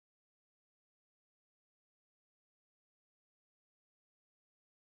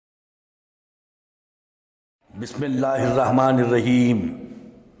Bismillahirrahmanirrahim.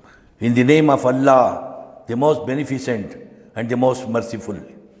 In the name of Allah, the most beneficent and the most merciful.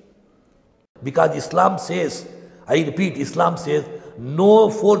 Because Islam says, I repeat, Islam says,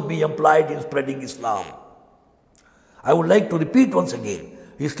 no force be employed in spreading Islam. I would like to repeat once again,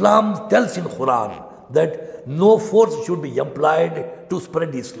 Islam tells in Quran that no force should be employed to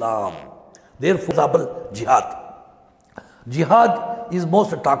spread Islam. Therefore, for example, Jihad. Jihad is most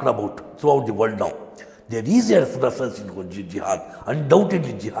talked about throughout the world now. There is a reference in Jihad,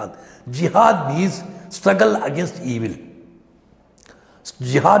 undoubtedly Jihad. Jihad means struggle against evil.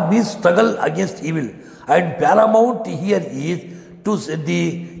 Jihad means struggle against evil. And paramount here is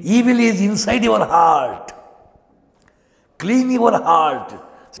the evil is inside your heart. Clean your heart.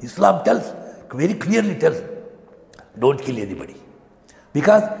 Islam tells, very clearly tells, don't kill anybody.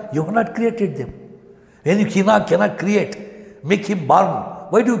 Because you have not created them. When you cannot create, make him born,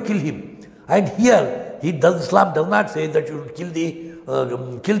 why do you kill him? And here, Islam does not say that you should kill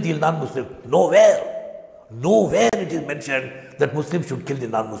the non-Muslims. Nowhere it is mentioned that Muslims should kill the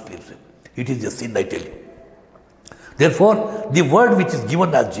non-Muslims. It is a sin, I tell you. Therefore, the word which is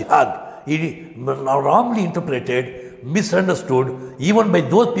given as jihad is wrongly interpreted, misunderstood, even by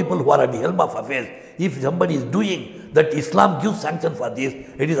those people who are at the helm of affairs. If somebody is doing that, Islam gives sanction for this,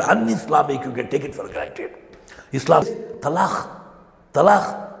 it is un-Islamic, you can take it for granted. Islam is Talaq.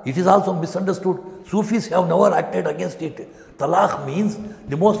 It is also misunderstood. Sufis have never acted against it. Talaq means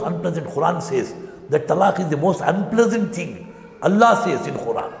the most unpleasant. Quran says that talaq is the most unpleasant thing. Allah says in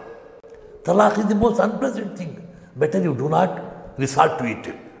Quran, talaq is the most unpleasant thing. Better you do not resort to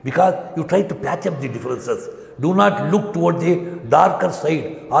it, because you try to patch up the differences. Do not look toward the darker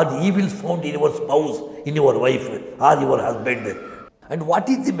side or the evils found in your spouse, in your wife or your husband. And what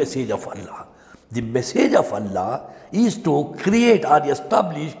is the message of Allah? The message of Allah is to create or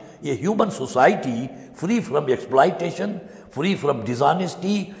establish a human society free from exploitation, free from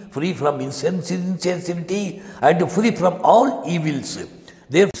dishonesty, free from insincerity, and free from all evils.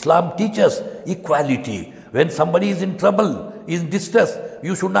 Therefore, Islam teaches equality. When somebody is in trouble, is in distress,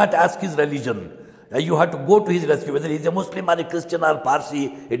 you should not ask his religion. You have to go to his rescue, whether he is a Muslim or a Christian or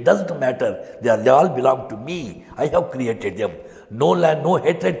Parsi, it doesn't matter. They all belong to me. I have created them. No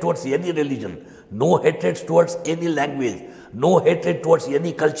hatred towards any religion, no hatred towards any language, no hatred towards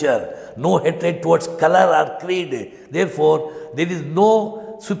any culture, no hatred towards color or creed. Therefore, there is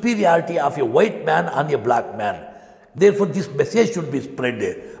no superiority of a white man on a black man. Therefore, this message should be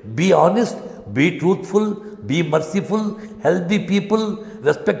spread. Be honest, be truthful, be merciful, help the people,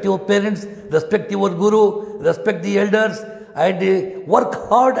 respect your parents, respect your guru, respect the elders, and work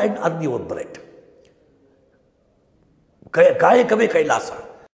hard and earn your bread. Kaya kave kailasa.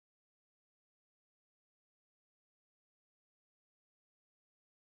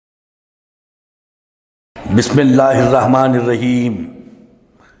 Bismillahirrahmanirrahim.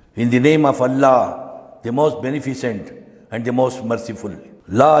 In the name of Allah, the most beneficent and the most merciful.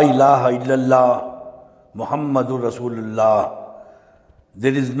 La ilaha illallah Muhammadur Rasulullah.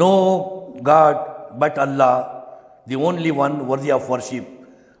 There is no God but Allah, the only one worthy of worship,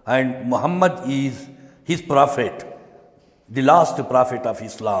 and Muhammad is his prophet, the last prophet of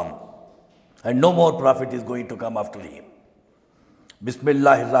Islam, and no more prophet is going to come after him.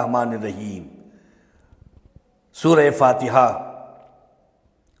 Bismillahirrahmanirrahim. Surah Fatiha.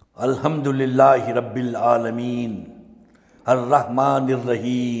 Alhamdulillahi Rabbil Alameen. Ar-Rahmanir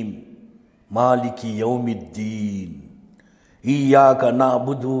Rahim. Maliki Yawmiddin. Iyaka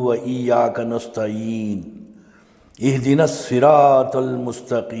na'budu wa iyaka nasta'een. Ihdinas siratal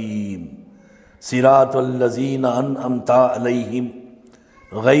mustaqim. Siratal lazina an'amta alayhim.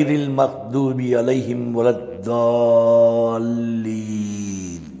 Ghayril maghdubi alayhim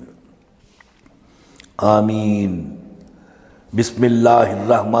waladdallin. Ameen.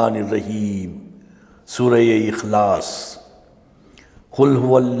 Bismillahirrahmanirrahim. Surah Ikhlas. Qul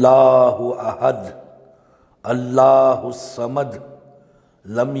huwallahu ahad. Allahu samad.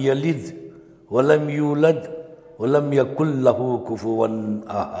 Lam yalid. Walam yulad. Walam yakul lahu kufuwan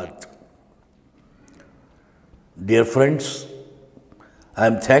ahad. Dear friends, I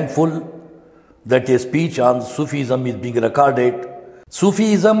am thankful that a speech on Sufism is being recorded.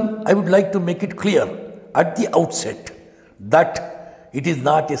 Sufism, I would like to make it clear at the outset that it is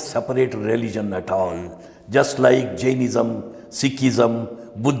not a separate religion at all, just like Jainism, Sikhism,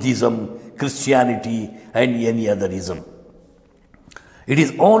 Buddhism, Christianity, and any other ism. It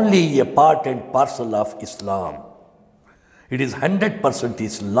is only a part and parcel of Islam. It is 100%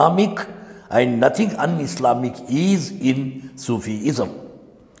 Islamic, and nothing un-Islamic is in Sufism.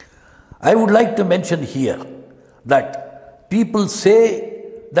 I would like to mention here that people say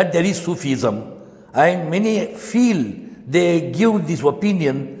that there is Sufism and many feel they give this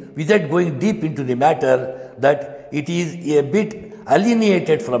opinion without going deep into the matter that it is a bit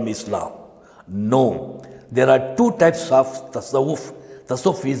alienated from Islam. No, there are two types of tasawwuf.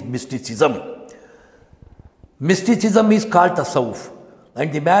 Tasawwuf is mysticism. Mysticism is called tasawwuf,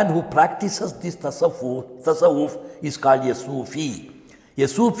 and the man who practices this tasawwuf is called a Sufi. A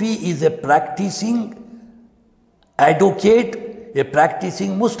Sufi is a practicing advocate, a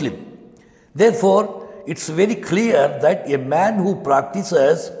practicing Muslim. Therefore, it's very clear that a man who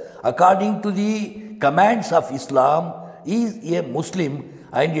practices according to the commands of Islam is a Muslim,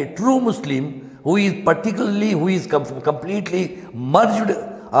 and a true Muslim who is completely merged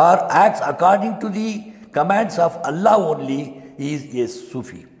or acts according to the commands of Allah only is a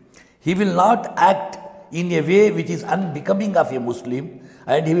Sufi. He will not act in a way which is unbecoming of a Muslim,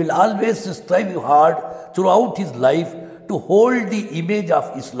 and he will always strive hard throughout his life to hold the image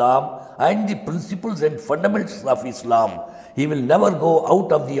of Islam and the principles and fundamentals of Islam. He will never go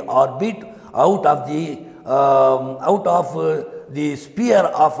out of the orbit, out of the sphere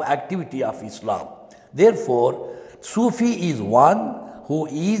of activity of Islam. Therefore, Sufi is one who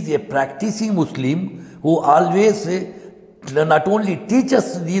is a practicing Muslim who always not only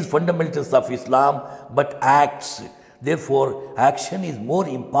teaches these fundamentals of Islam but acts. Therefore, action is more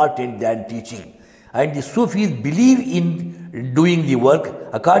important than teaching. And the Sufis believe in doing the work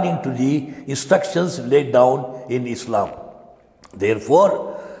according to the instructions laid down in Islam.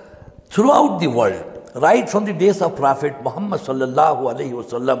 Therefore, throughout the world, right from the days of Prophet Muhammad sallallahu alaihi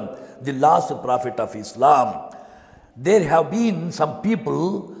wasallam, the last prophet of Islam, there have been some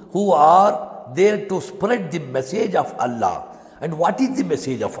people who are there to spread the message of Allah. And what is the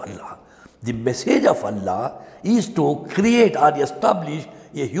message of Allah? The message of Allah is to create or establish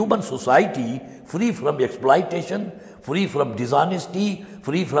a human society free from exploitation, free from dishonesty,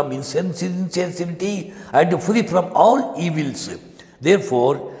 free from insincerity, and free from all evils.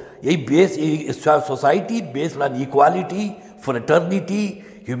 Therefore, a society based on equality, fraternity,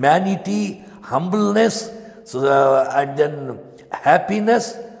 humanity, humbleness, and then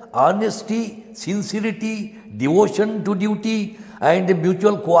happiness, honesty, sincerity, devotion to duty, and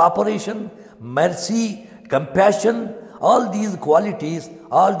mutual cooperation, mercy, compassion, all these qualities,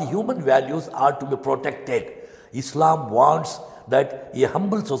 all the human values are to be protected. Islam wants that a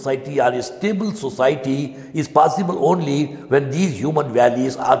humble society or a stable society is possible only when these human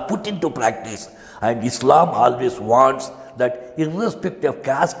values are put into practice. And Islam always wants that irrespective of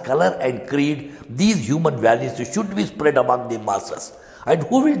caste, color and creed, these human values should be spread among the masses. And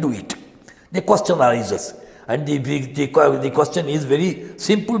who will do it? The question arises. And the question is very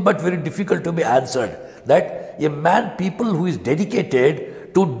simple but very difficult to be answered. That people who is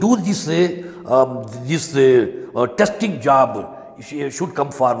dedicated to do this testing job should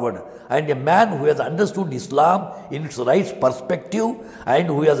come forward. And a man who has understood Islam in its right perspective and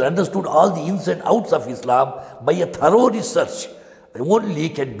who has understood all the ins and outs of Islam by a thorough research only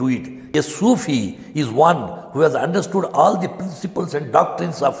can do it. A Sufi is one who has understood all the principles and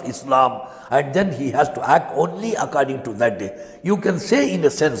doctrines of Islam, and then he has to act only according to that. You can say in a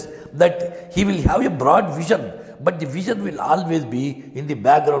sense that he will have a broad vision, but the vision will always be in the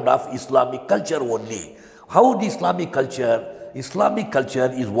background of Islamic culture only. How the Islamic culture? Islamic culture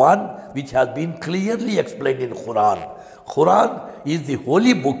is one which has been clearly explained in Quran. Quran is the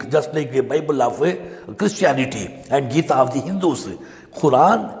holy book, just like the Bible of Christianity and Gita of the Hindus.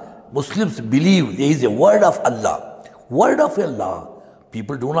 Quran, Muslims believe there is a word of Allah. Word of Allah,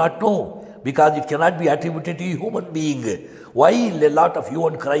 people do not know because it cannot be attributed to a human being. Why a lot of hue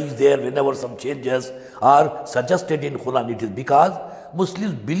and cry is there whenever some changes are suggested in Quran? It is because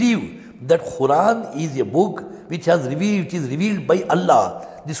Muslims believe that Quran is a book which is revealed by Allah,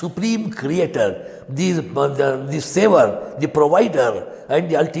 the Supreme Creator, the Savior, the Provider, and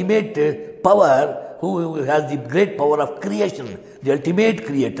the ultimate power, who has the great power of creation, the ultimate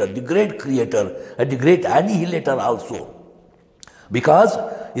Creator, the great Creator, and the great Annihilator also. Because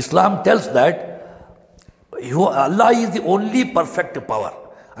Islam tells that Allah is the only perfect power,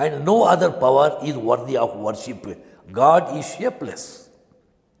 and no other power is worthy of worship. God is shapeless.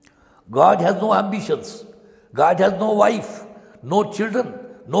 God has no ambitions. God has no wife, no children,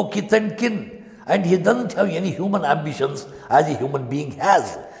 no kith and kin, and He doesn't have any human ambitions as a human being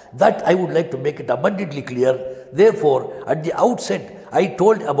has. That I would like to make it abundantly clear. Therefore, at the outset, I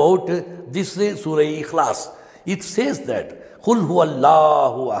told about this Surah Ikhlas. It says that, Qul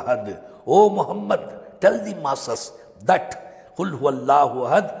huwallahu ahad. O Muhammad, tell the masses that Qul huwallahu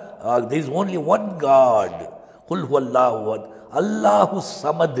ahad, there is only one God. Qul huwallahu ahad. Allahu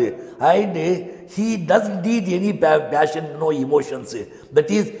Samad, and he doesn't need any passion, no emotions.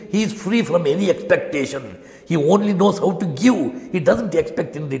 That is, he is free from any expectation. He only knows how to give. He doesn't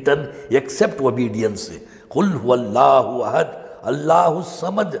expect in return except obedience. Qul huwallahu ahad, Allahu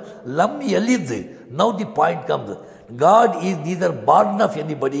Samad, lam yalid. Now the point comes. God is neither born of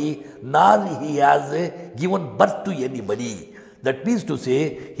anybody, nor he has given birth to anybody. That means to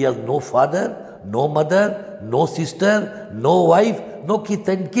say, he has no father, no mother, no sister, no wife, no kith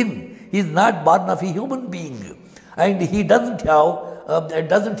and kin. He is not born of a human being. And he doesn't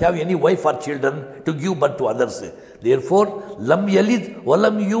have any wife or children to give birth to others. Therefore, lam yalid wa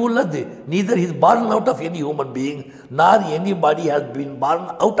lam yulad. Neither he is born out of any human being, nor anybody has been born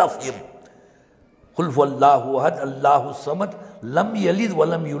out of him. Qul huwallahu ahad, Allahu samad, lam yalid wa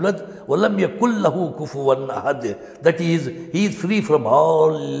lam yulad wa lam yakul lahu kufuwan ahad. That is, he is free from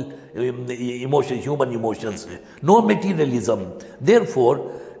all emotions, human emotions, no materialism.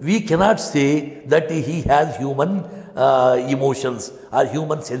 Therefore, we cannot say that he has human emotions or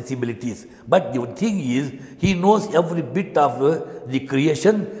human sensibilities. But the thing is, he knows every bit of the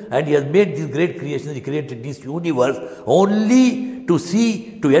creation, and he has made this great creation, he created this universe only to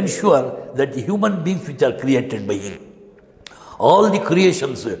ensure that the human beings which are created by him, all the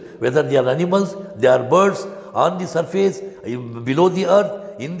creations, whether they are animals, they are birds, on the surface, below the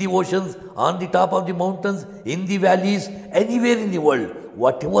earth, in the oceans, on the top of the mountains, in the valleys, anywhere in the world,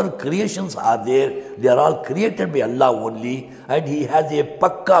 whatever creations are there, they are all created by Allah only, and He has a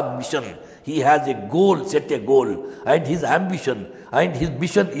pakka mission. He has a goal, set a goal, and his ambition and his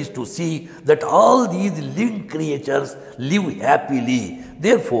mission is to see that all these living creatures live happily.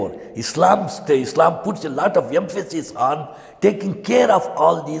 Therefore, Islam puts a lot of emphasis on taking care of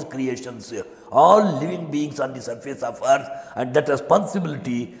all these creations, all living beings on the surface of earth, and that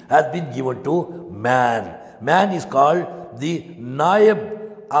responsibility has been given to man. Man is called the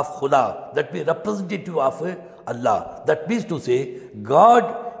Naib of Khuda, that means representative of Allah. That means to say,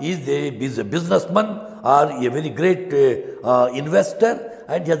 God is a businessman or a very great investor,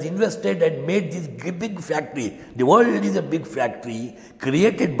 and he has invested and made this big factory. The world is a big factory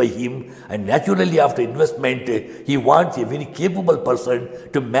created by him, and naturally after investment, he wants a very capable person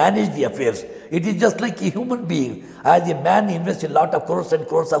to manage the affairs. It is just like a human being. As a man invests a lot of crores and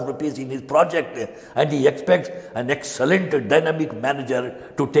crores of rupees in his project, and he expects an excellent dynamic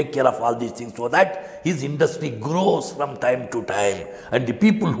manager to take care of all these things so that his industry grows from time to time. And the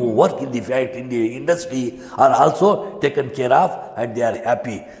people who work in the industry are also taken care of, and they are happy.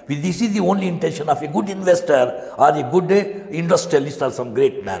 This is the only intention of a good investor or a good industrialist or some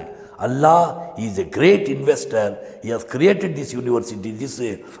great man. Allah is a great investor. He has created this university, this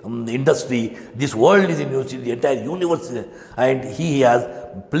industry. This world is a university, the entire universe, and He has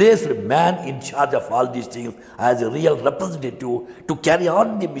placed man in charge of all these things as a real representative to carry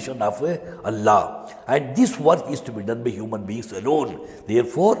on the mission of Allah. And this work is to be done by human beings alone.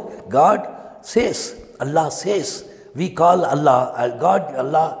 Therefore, God says, Allah says, we call Allah as God.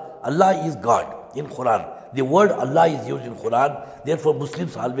 Allah is God in Quran. The word Allah is used in Quran. Therefore,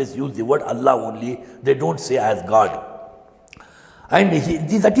 Muslims always use the word Allah only. They don't say as God. And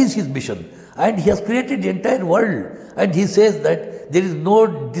that is His mission. And He has created the entire world. And He says that there is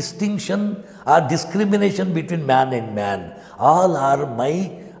no distinction or discrimination between man and man. All are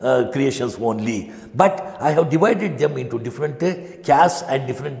my creations only. But I have divided them into different castes and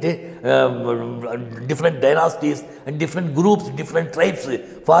different dynasties and different groups, different tribes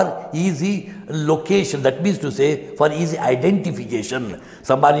for easy location. That means to say, for easy identification.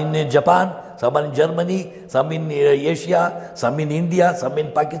 Some are in Japan, some are in Germany, some in Asia, some in India, some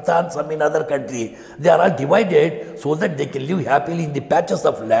in Pakistan, some in other country. They are all divided so that they can live happily in the patches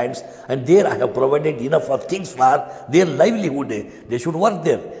of lands, and there I have provided enough of things for their livelihood. They should work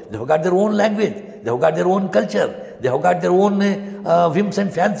there. They have got their own language. They have got their own culture. They have got their own whims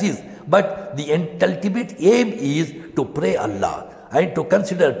and fancies. But the ultimate aim is to pray Allah and to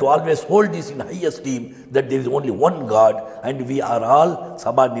consider, to always hold this in high esteem, that there is only one God and we are all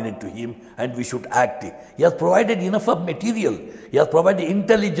subordinate to Him and we should act. He has provided enough of material. He has provided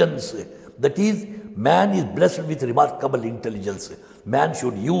intelligence. That is, man is blessed with remarkable intelligence. Man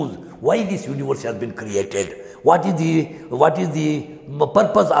should use why this universe has been created. What is the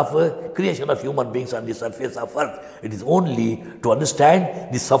purpose of creation of human beings on the surface of earth? It is only to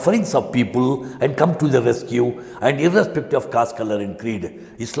understand the sufferings of people and come to the rescue, and irrespective of caste, color and creed.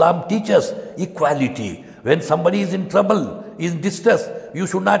 Islam teaches equality. When somebody is in trouble, is in distress, you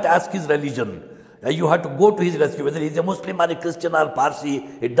should not ask his religion. You have to go to his rescue, whether he is a Muslim or a Christian or Parsi,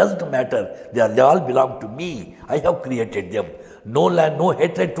 it doesn't matter. They all belong to me. I have created them. No land, no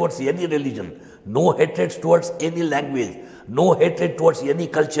hatred towards any religion. no hatred towards any language, no hatred towards any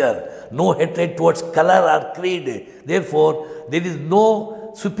culture, no hatred towards color or creed. Therefore, there is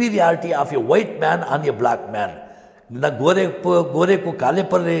no superiority of a white man on a black man. ना गोरे को काले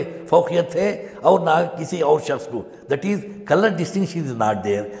पर फौकियत है और ना किसी और शख्स को. That is, color distinction is not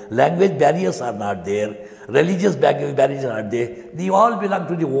there, language barriers are not there, religious barriers are not there. They all belong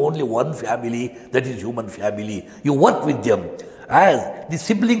to the only one family, that is human family. You work with them as the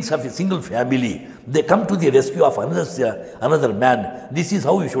siblings of a single family. They come to the rescue of another man. This is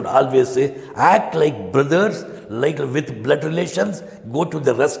how you should always say, act like brothers, like with blood relations, go to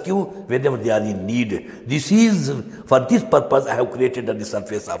the rescue whenever they are in need. This is, for this purpose I have created on the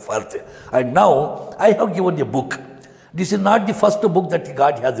surface of earth. And now I have given a book. This is not the first book that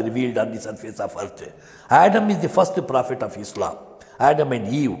God has revealed on the surface of earth. Adam is the first prophet of Islam, Adam and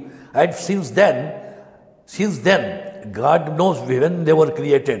Eve. And since then, God knows when they were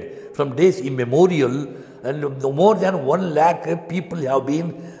created. From days immemorial, and more than 1 lakh people have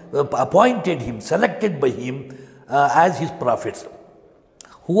been appointed him, selected by him as his prophets.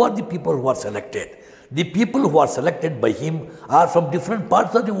 Who are the people who are selected? The people who are selected by him are from different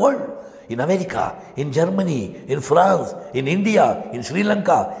parts of the world. In America, in Germany, in France, in India, in Sri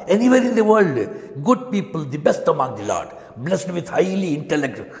Lanka, anywhere in the world. Good people, the best among the lot, blessed with highly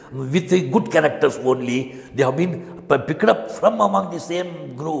intellect, with good characters only. They have been picked up from among the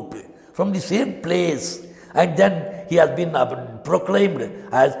same group, from the same place. And then he has been proclaimed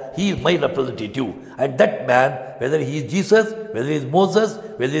as he is my representative. And that man, whether he is Jesus, whether he is Moses,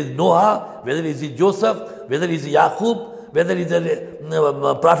 whether he is Noah, whether he is Joseph, whether he is Yaqub, whether he is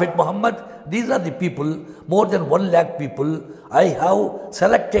Prophet Muhammad, these are the people, more than 1 lakh people, I have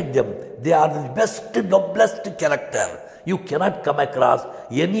selected them. They are the best, noblest character. You cannot come across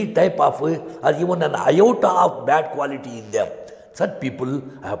any type of, or even an iota of bad quality in them. Such people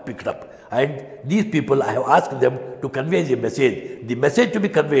I have picked up. And these people, I have asked them to convey a message. The message to be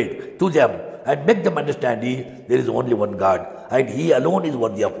conveyed to them and make them understand there is only one God and He alone is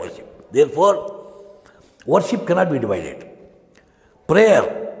worthy of worship. Therefore, worship cannot be divided.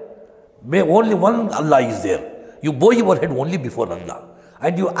 Prayer, only one Allah is there. You bow your head only before Allah.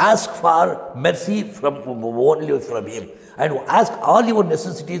 And you ask for mercy only from Him. And you ask all your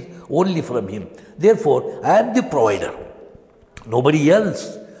necessities only from Him. Therefore, I am the provider. Nobody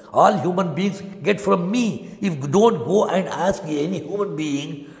else. All human beings get from me. If you don't go and ask any human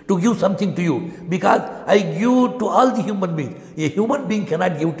being to give something to you, because I give to all the human beings. A human being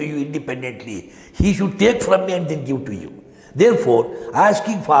cannot give to you independently. He should take from me and then give to you. Therefore,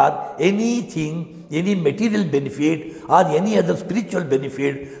 asking for anything, any material benefit or any other spiritual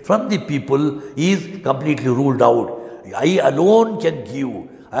benefit from the people is completely ruled out. I alone can give.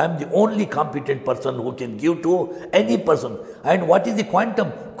 I am the only competent person who can give to any person. And what is the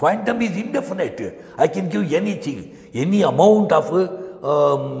quantum? Quantum is indefinite. I can give anything, any amount of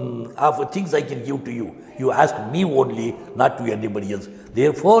things I can give to you. You ask me only, not to anybody else.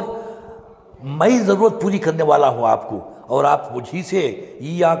 Therefore, मैं ज़रूरत पूरी करने वाला हूँ आपको और आप मुझी से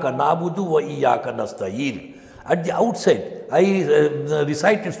इय्याका नाबुदु व इय्याका नस्तईन. At the outset, I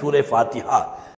recited Surah Fatiha.